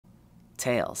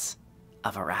Tales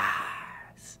of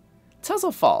Arise. Tales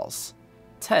of Falls.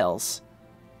 Tales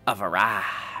of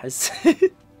Arise.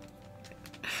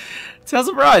 Tales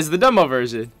of Arise, the demo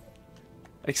version.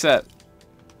 Accept.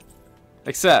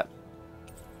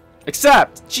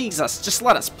 Jesus, just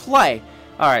let us play.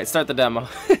 Alright, start the demo.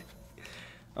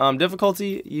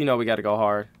 Difficulty, you know we gotta go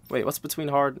hard. Wait, what's between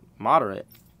hard? Moderate.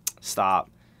 Stop.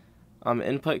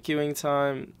 Input queuing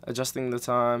time, adjusting the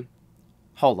time.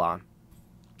 Hold on.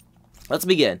 Let's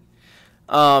begin.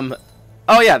 Oh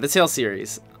yeah, the Tales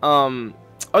series. Oh,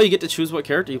 you get to choose what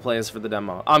character you play as for the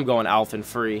demo. I'm going Alphen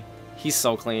free. He's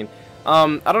so clean.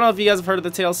 I don't know if you guys have heard of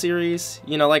the Tales series.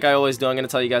 You know, like I always do, I'm going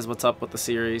to tell you guys what's up with the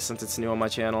series since it's new on my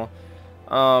channel.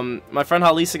 My friend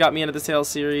Halisa got me into the Tales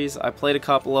series. I played a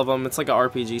couple of them. It's like an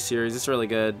RPG series. It's really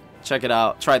good. Check it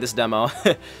out. Try this demo.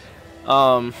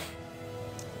 For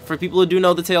people who do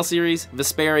know the Tales series,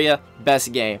 Vesperia,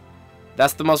 best game.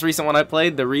 That's the most recent one I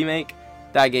played, the remake.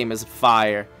 That game is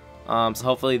fire. So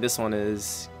hopefully this one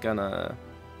is gonna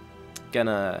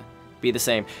be the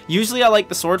same. Usually I like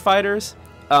the sword fighters.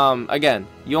 Again,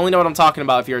 you only know what I'm talking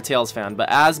about if you're a Tales fan, but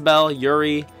Asbel,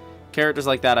 Yuri, characters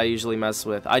like that I usually mess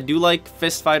with. I do like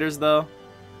fist fighters though.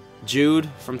 Jude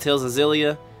from Tales of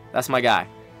Xillia, that's my guy.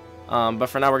 But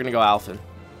for now we're gonna go Alphen.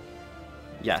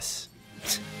 Yes.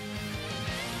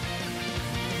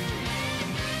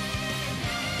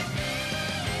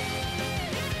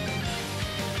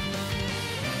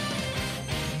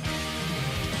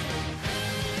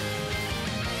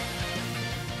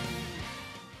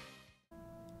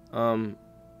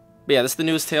 But yeah, this is the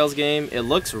newest Tales game. It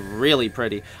looks really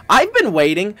pretty. I've been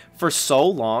waiting for so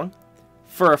long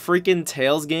for a freaking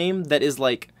Tales game that is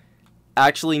like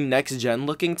actually next gen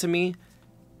looking to me.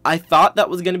 I thought that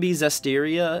was gonna be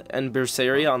Zestiria and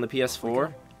Berseria on the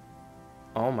PS4.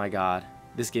 Oh my god,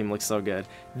 this game looks so good.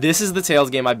 This is the Tales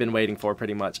game I've been waiting for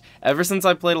pretty much. Ever since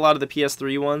I played a lot of the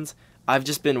PS3 ones, I've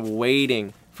just been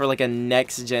waiting for like a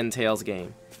next gen Tales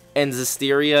game. And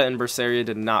Zestiria and Berseria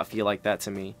did not feel like that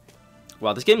to me.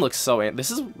 Wow, this game looks so...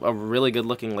 This is a really good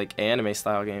looking, like, anime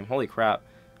style game. Holy crap.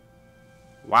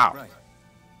 Wow.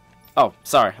 Oh,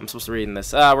 sorry. I'm supposed to read in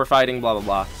this. We're fighting, blah, blah,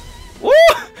 blah. Woo!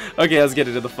 Okay, let's get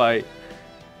into the fight.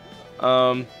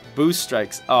 Boost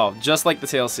strikes. Oh, just like the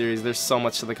Tales series, there's so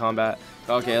much to the combat.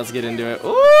 Okay, let's get into it.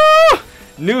 Ooh!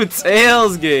 New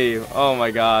Tales game! Oh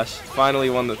my gosh. Finally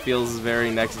one that feels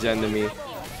very next gen to me.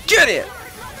 Get it!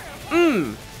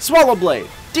 Swallow Blade,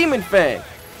 Demon Fang,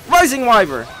 Rising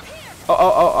Wyvern.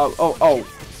 Oh.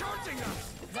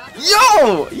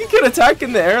 Yo! You can attack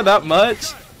in the air that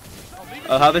much?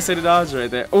 How they say to dodge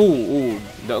right there. Ooh.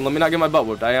 Let me not get my butt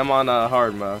whooped. I am on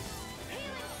hard mode.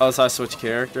 Oh, so I switch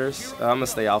characters? I'm gonna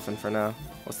stay Alphen for now.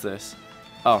 What's this?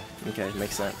 Oh, okay.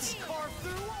 Makes sense.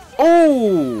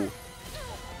 Oh!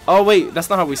 Oh, wait. That's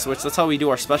not how we switch. That's how we do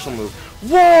our special move.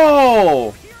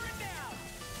 Whoa!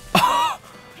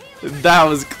 That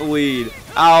was clean.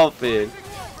 Alphen.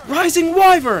 Rising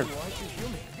Wyvern!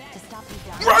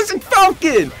 Rising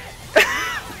Falcon!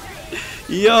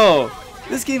 Yo,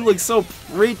 this game looks so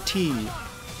pretty.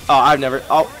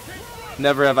 Oh,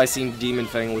 never have I seen Demon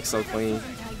Fang look so clean.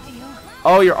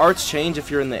 Oh, your arts change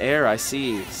if you're in the air, I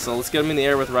see. So let's get him in the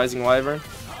air with Rising Wyvern.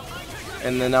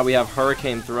 And then now we have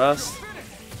Hurricane Thrust.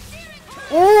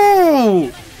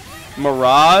 Ooh!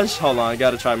 Mirage? Hold on, I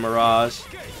gotta try Mirage.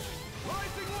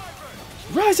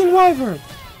 Rising Wyvern!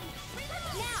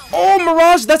 Oh,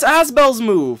 Mirage, that's Asbel's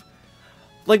move.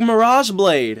 Like Mirage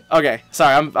Blade. Okay,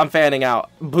 sorry, I'm fanning out.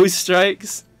 Boost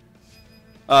strikes.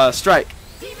 Strike.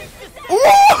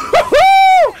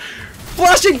 Ooh!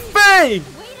 Flashing Fang!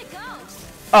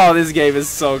 Oh, this game is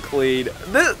so clean.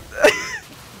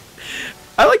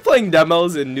 I like playing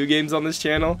demos and new games on this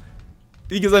channel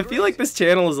because I feel like this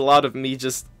channel is a lot of me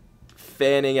just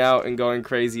fanning out and going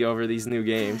crazy over these new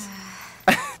games.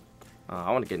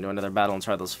 I want to get into another battle and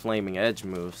try those flaming edge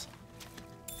moves.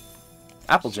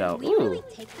 Apple gel. Ooh. Really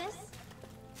take this?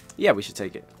 Yeah, we should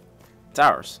take it. It's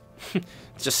ours.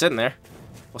 It's just sitting there.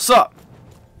 What's up?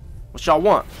 What y'all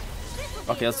want?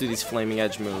 Okay, let's do these flaming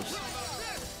edge moves.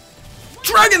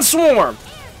 Dragon Swarm!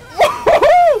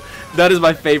 That is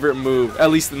my favorite move. At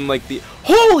least in like the...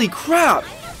 Holy crap!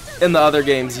 In the other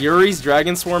games. Yuri's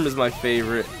Dragon Swarm is my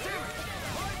favorite.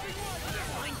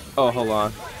 Oh, hold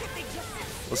on.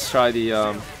 Let's try the,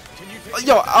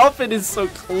 Yo, Alphen is so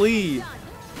clean.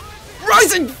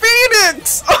 Rising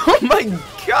Phoenix! Oh my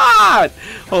god!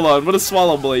 Hold on, what does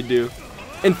Swallow Blade do?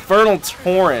 Infernal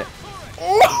Torrent.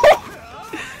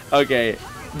 Okay,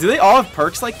 do they all have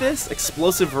perks like this?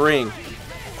 Explosive Ring.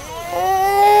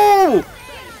 Oh!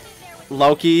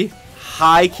 Loki.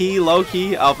 High key, low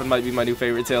key. Alphen might be my new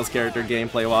favorite Tales character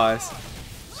gameplay wise.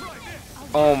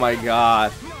 Oh my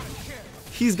god.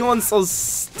 He's going so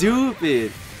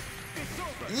stupid.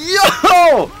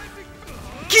 Yo!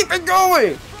 Keep it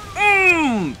going!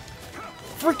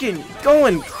 Freaking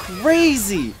going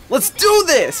crazy! Let's do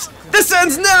this! This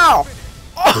ends now!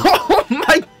 Oh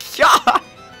my god!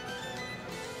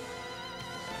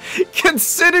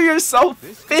 Consider yourself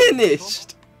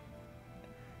finished!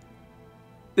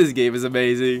 This game is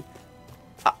amazing.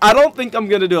 I don't think I'm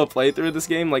gonna do a playthrough of this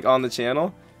game like on the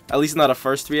channel. At least not a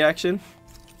first reaction.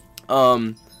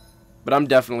 But I'm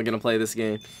definitely gonna play this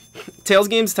game. Tales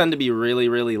games tend to be really,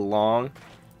 really long.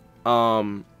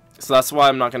 So that's why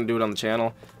I'm not gonna do it on the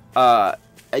channel.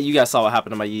 You guys saw what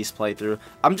happened to my Yeast playthrough.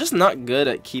 I'm just not good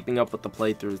at keeping up with the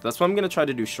playthroughs. That's why I'm gonna try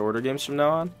to do shorter games from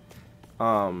now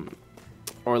on.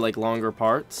 Or like longer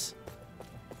parts.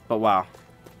 But wow,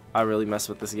 I really mess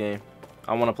with this game.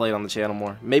 I want to play it on the channel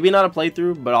more. Maybe not a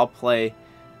playthrough, but I'll play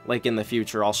like in the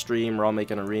future. I'll stream or I'll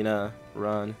make an arena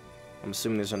run. I'm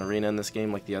assuming there's an arena in this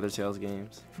game like the other Tales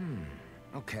games.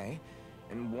 Okay.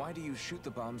 And why do you shoot the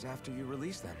bombs after you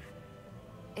release them?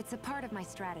 It's a part of my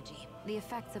strategy. The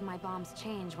effects of my bombs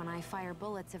change when I fire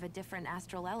bullets of a different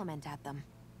astral element at them.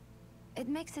 It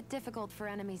makes it difficult for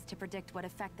enemies to predict what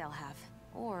effect they'll have,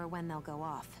 or when they'll go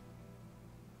off.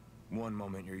 One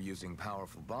moment you're using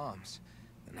powerful bombs,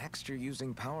 the next you're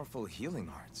using powerful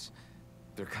healing arts.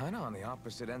 They're kinda on the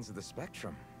opposite ends of the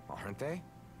spectrum, aren't they?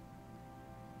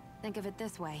 Think of it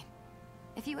this way.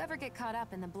 If you ever get caught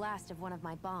up in the blast of one of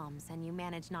my bombs and you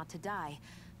manage not to die,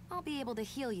 I'll be able to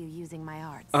heal you using my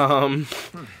arts. I'll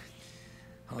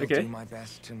Okay. do my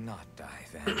best to not die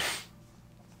then.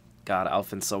 God,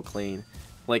 Alphen's so clean.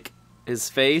 Like, his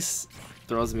face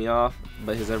throws me off,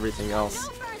 but his everything else.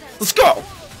 Let's go!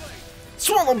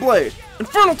 Swallow Blade!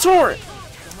 Infernal Torrent!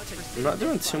 I'm not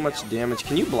doing too much damage.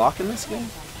 Can you block in this game?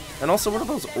 And also, what are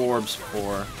those orbs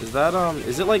for? Is that,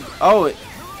 is it like, oh,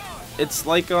 it's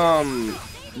like,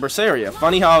 Berseria.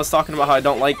 Funny how I was talking about how I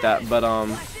don't like that, but,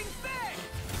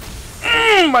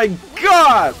 my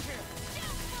god!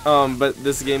 But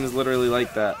this game is literally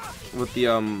like that. With the,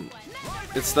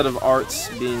 instead of arts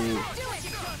being,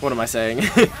 what am I saying?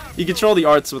 You control the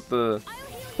arts with the,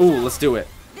 ooh, let's do it.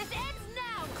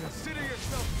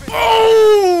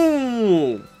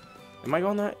 Boom! Am I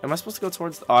going there? Am I supposed to go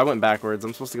towards, oh, I went backwards.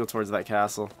 I'm supposed to go towards that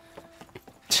castle.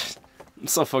 I'm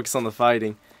so focused on the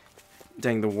fighting.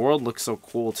 Dang, the world looks so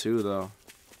cool too, though.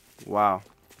 Wow.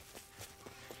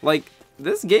 Like,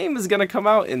 this game is gonna come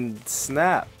out in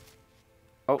Snap.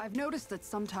 Oh. I've noticed that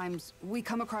sometimes we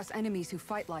come across enemies who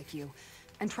fight like you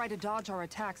and try to dodge our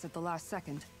attacks at the last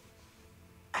second.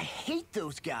 I hate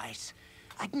those guys.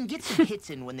 I can get some hits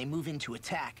in when they move into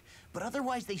attack, but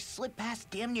otherwise they slip past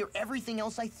damn near everything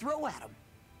else I throw at them.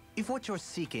 If what you're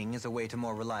seeking is a way to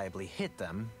more reliably hit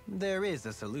them, there is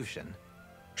a solution.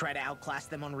 Try to outclass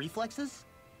them on reflexes?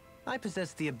 I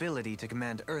possess the ability to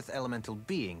command Earth elemental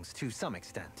beings to some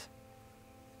extent.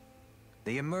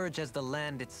 They emerge as the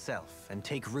land itself and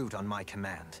take root on my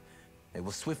command. They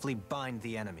will swiftly bind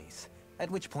the enemies, at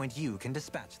which point you can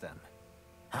dispatch them.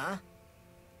 Huh?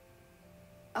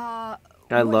 I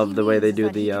love the way they do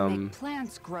the,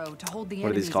 plants grow to hold the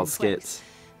what are these called, enemies in place. skits?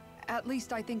 At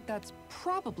least I think that's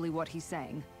probably what he's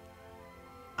saying.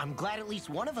 I'm glad at least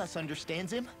one of us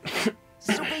understands him.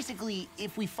 So basically,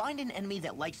 if we find an enemy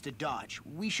that likes to dodge,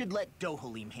 we should let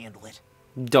Dohalim handle it.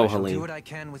 I shall do Dohalim. what I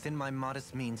can within my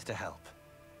modest means to help.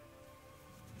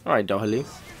 Alright, Dohalim.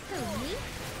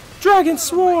 Dragon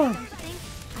Swarm!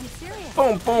 I'm serious.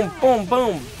 Boom, boom, boom,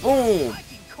 boom, boom!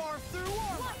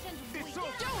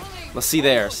 Let's see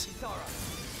theirs.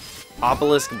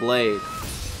 Obelisk Blade.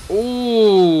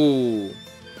 Ooh!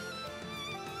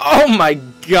 Oh my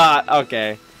god!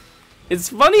 Okay. It's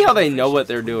funny how they know what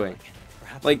they're doing.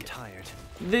 Like,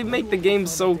 they make the game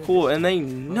so cool and they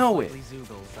know it.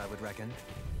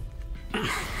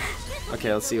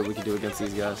 Okay, let's see what we can do against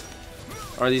these guys.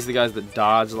 Are these the guys that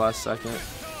dodge last second?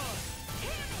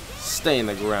 Stay in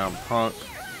the ground, punk.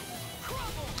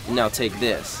 Now take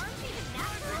this.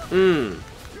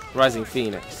 Rising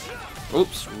Phoenix.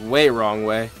 Oops, way wrong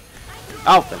way.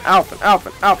 Alphen, Alphen,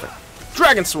 Alphen, Alphen.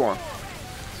 Dragon Swarm.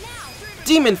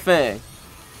 Demon Fang.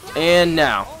 And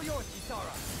now,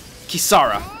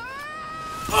 Kisara.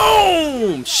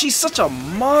 Boom! She's such a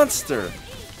monster.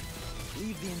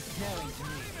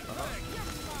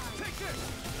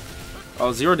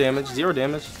 Oh, 0 damage, 0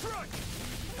 damage.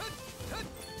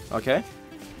 Okay.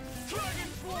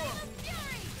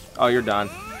 Oh, you're done.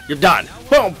 You're done.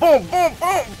 Boom, boom, boom,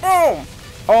 boom, boom.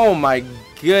 Oh my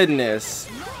goodness.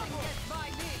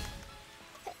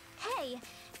 Hey,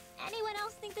 anyone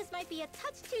else think this might be a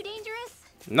touch too dangerous?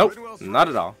 Nope, not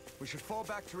at all. We should fall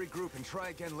back to regroup and try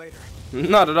again later.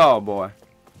 Not at all, boy.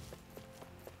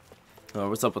 Oh,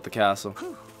 what's up with the castle?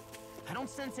 Whew. I don't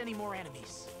sense any more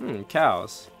enemies.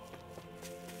 Cows.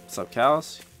 What's up,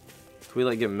 cows? Can we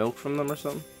like get milk from them or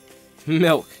something?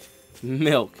 Milk.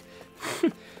 Milk.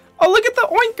 Oh, look at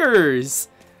the oinkers!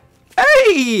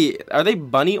 Hey! Are they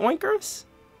bunny oinkers?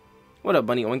 What up,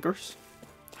 bunny oinkers?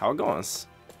 How it goes?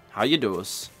 How you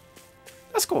doos?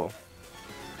 That's cool.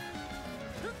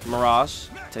 Mirage,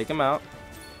 take him out.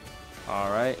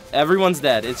 Alright. Everyone's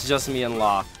dead. It's just me and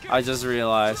Law. I just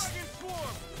realized.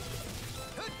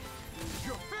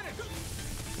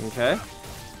 Okay.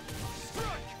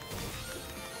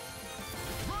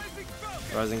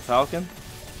 Rising Falcon.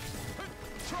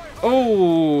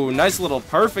 Oh, nice little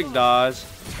perfect dodge.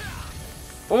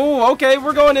 Oh, okay,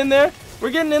 we're going in there.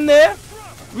 We're getting in there.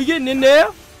 We getting in there.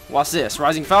 Watch this.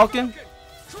 Rising Falcon.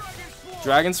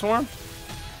 Dragon Swarm.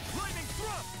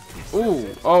 Ooh.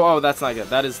 Oh, that's not good.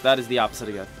 That is the opposite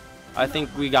of good. I think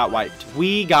we got wiped.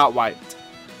 We got wiped.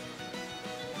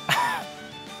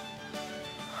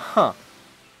 Huh.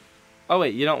 Oh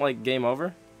wait, you don't like game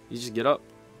over? You just get up.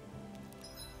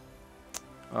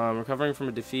 Recovering from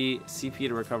a defeat. CP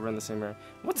to recover in the same area.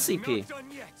 What's CP?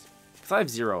 Because I have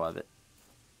 0 of it.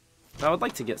 I would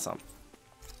like to get some.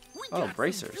 Oh,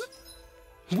 bracers.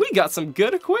 We got some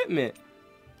good equipment.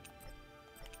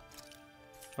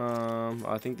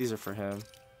 I think these are for him.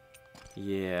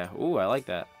 Yeah. Ooh, I like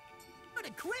that. Good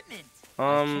equipment.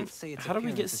 How do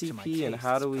we get CP and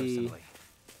how do we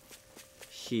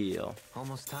heal?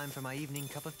 Almost time for my evening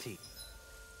cup of tea.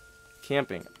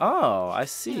 Camping. Oh, I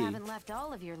see. You haven't left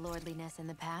all of your lordliness in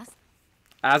the past.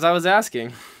 As I was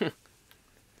asking.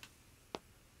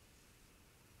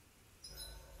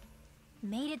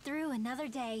 Made it through another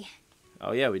day.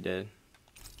 Oh yeah, we did.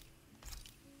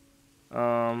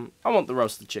 I want the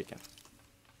roasted chicken.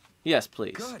 Yes,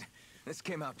 please. Good. This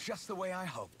came out just the way I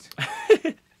hoped.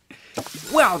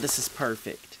 Wow, this is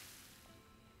perfect.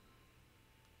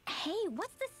 Hey,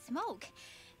 what's the smoke?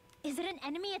 Is it an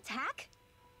enemy attack?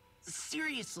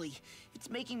 Seriously, it's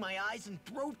making my eyes and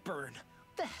throat burn.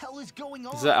 What the hell is going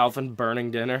on? Is that Alphen burning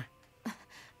dinner?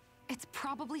 It's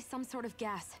probably some sort of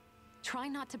gas. Try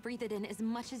not to breathe it in as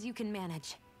much as you can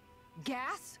manage.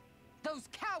 Gas? Those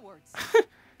cowards!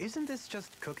 Isn't this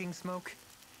just cooking smoke?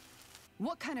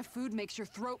 What kind of food makes your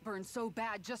throat burn so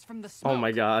bad just from the smoke? Oh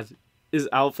my god. Is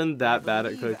Alphen that bad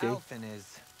at believe cooking? Alphen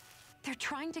is. They're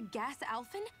trying to gas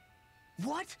Alphen?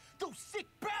 What? Those sick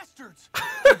bastards!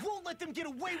 I won't let them get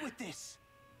away with this!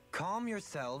 Calm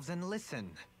yourselves and listen.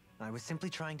 I was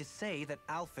simply trying to say that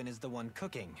Alphen is the one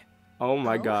cooking. Oh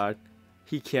my god.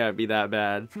 He can't be that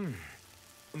bad.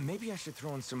 Maybe I should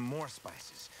throw in some more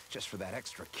spices, just for that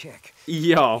extra kick.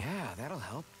 Yo. Yeah, that'll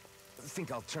help. Think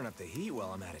I'll turn up the heat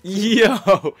while I'm at it. Yo.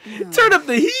 Turn up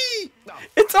the heat.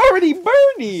 It's already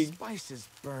burning. Spices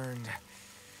burned.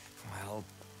 Well,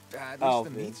 at least the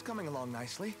meat's coming along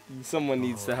nicely. Someone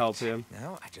needs to help him.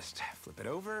 Now I just flip it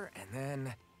over and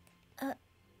then...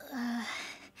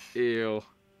 Ew.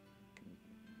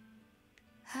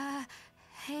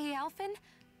 Hey, Alphen?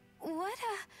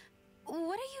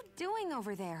 What are you doing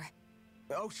over there?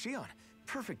 Oh, Shion.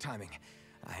 Perfect timing.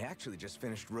 I actually just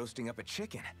finished roasting up a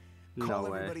chicken. No Call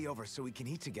way. everybody over so we can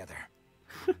eat together.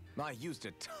 I used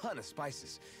a ton of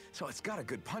spices, so it's got a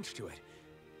good punch to it.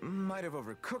 Might have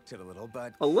overcooked it a little,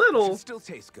 but A little? it should still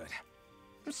taste good.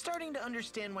 I'm starting to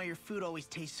understand why your food always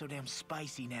tastes so damn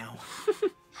spicy now.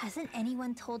 Hasn't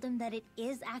anyone told him that it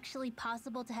is actually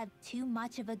possible to have too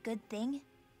much of a good thing?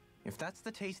 If that's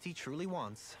the taste he truly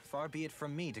wants, far be it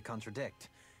from me to contradict.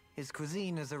 His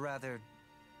cuisine is a rather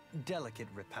delicate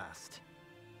repast.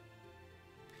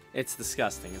 It's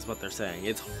disgusting, is what they're saying.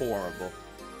 It's horrible.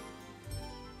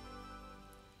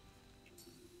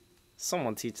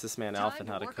 Someone teach this man Alphen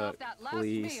how to cook,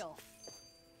 please. Meal.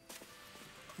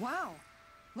 Wow,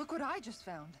 look what I just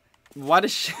found. Why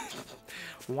does she...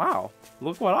 Wow,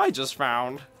 look what I just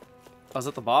found. Oh, is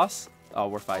that the boss? Oh,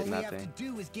 we're fighting that thing. All we have to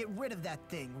do is get rid of that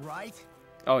thing, right?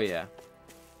 Oh, yeah.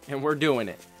 And we're doing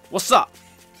it. What's up?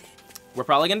 We're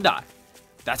probably gonna die.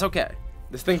 That's okay.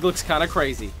 This thing looks kind of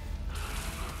crazy.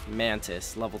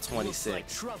 Mantis, level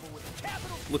 26.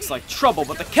 Looks like trouble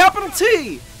with a capital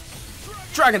T!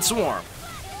 Dragon Swarm!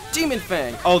 Demon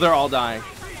Fang! Oh, they're all dying.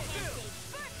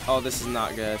 Oh, this is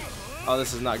not good. Oh,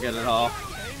 this is not good at all.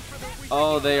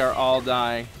 Oh, they are all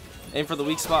dying. Aim for the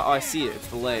weak spot. Oh, I see it. It's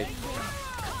the leg.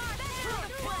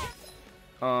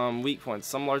 Weak points.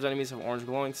 Some large enemies have orange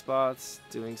glowing spots.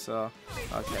 Doing so.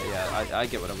 Okay, yeah, I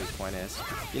get what a weak point is.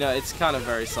 You know, it's kind of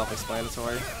very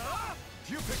self-explanatory.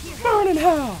 Burn in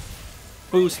hell!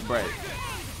 Boost break.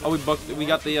 Oh, we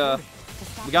got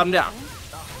him down.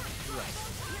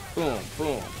 Boom,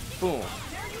 boom, boom.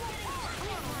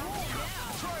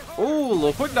 Ooh,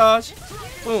 little quick dodge.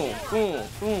 Boom, boom,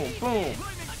 boom, boom,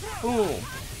 boom.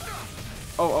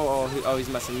 Oh, he's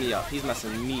messing me up. He's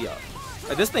messing me up.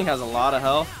 Like, this thing has a lot of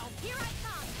health.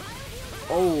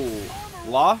 Oh,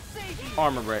 Law?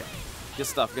 Armor break. Good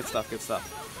stuff, good stuff, good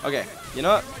stuff. Okay, you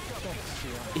know what?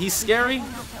 He's scary,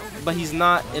 but he's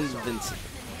not invincible.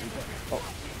 Oh.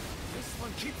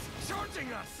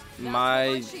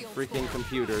 My freaking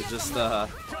computer just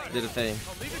did a thing.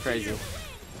 Crazy.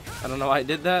 I don't know why I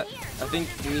did that. I think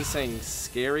me saying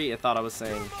scary, I thought I was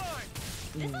saying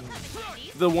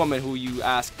the woman who you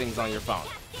ask things on your phone.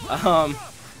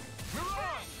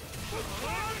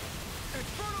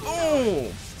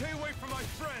 Oh!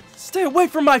 Stay away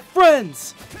from my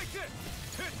friends!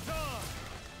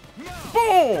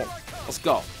 Boom! Let's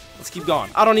go. Let's keep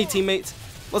going. I don't need teammates.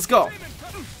 Let's go.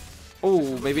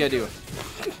 Oh, maybe I do.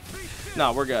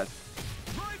 No, we're good.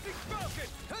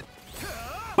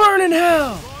 Burn in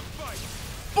hell!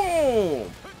 Boom!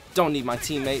 Don't need my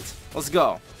teammates. Let's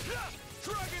go.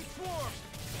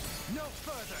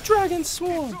 Dragon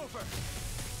Swarm!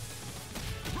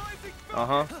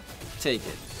 Uh-huh. Take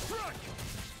it.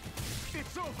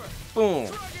 Boom.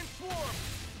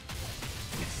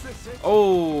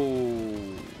 Oh.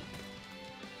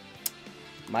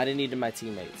 Might have needed my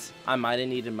teammates. I might have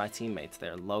needed my teammates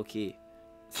there, low-key.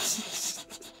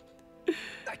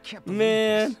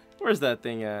 Man, where's that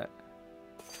thing at?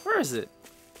 Where is it?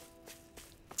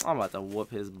 I'm about to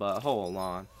whoop his butt. Hold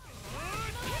on.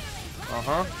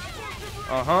 Uh-huh.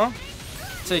 Uh-huh.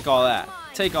 Take all that.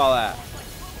 Take all that.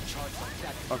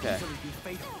 Okay.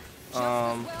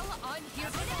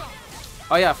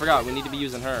 Oh yeah, I forgot. We need to be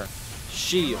using her.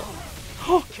 Shield.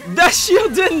 Oh, that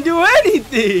shield didn't do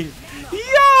anything!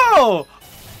 Yo!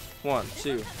 1,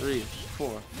 2, 3,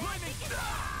 4.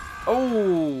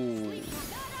 Oh!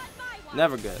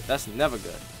 Never good. That's never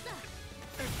good.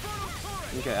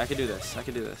 Okay, I can do this. I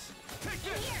can do this.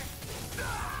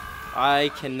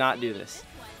 I cannot do this.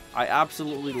 I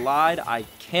absolutely lied. I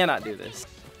cannot do this.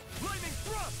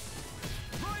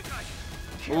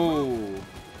 Ooh.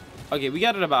 Okay, we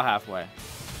got it about halfway. I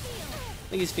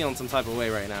think he's feeling some type of way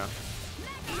right now.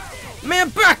 Man,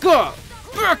 back up!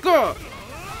 Back up!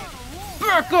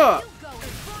 Back up!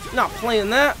 Not playing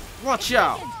that. Watch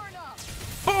out.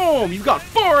 Boom! You got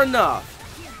far enough.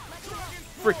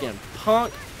 Freaking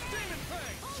punk.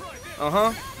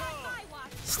 Uh-huh.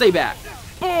 Stay back.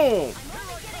 Boom!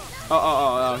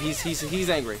 Oh, he's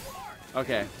angry.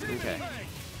 Okay, okay.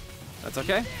 That's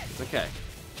okay? It's okay.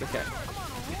 It's okay.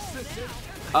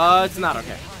 It's not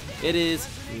okay. It is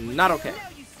not okay.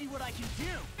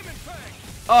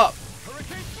 Up!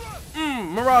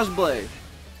 Mirage Blade.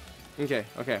 Okay,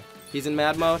 okay. He's in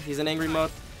mad mode. He's in angry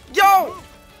mode. Yo!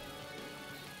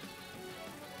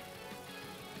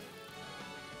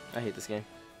 I hate this game.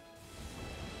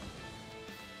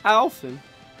 Alphen.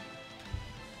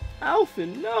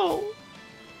 Alphen, no.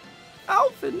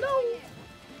 Alphen, no.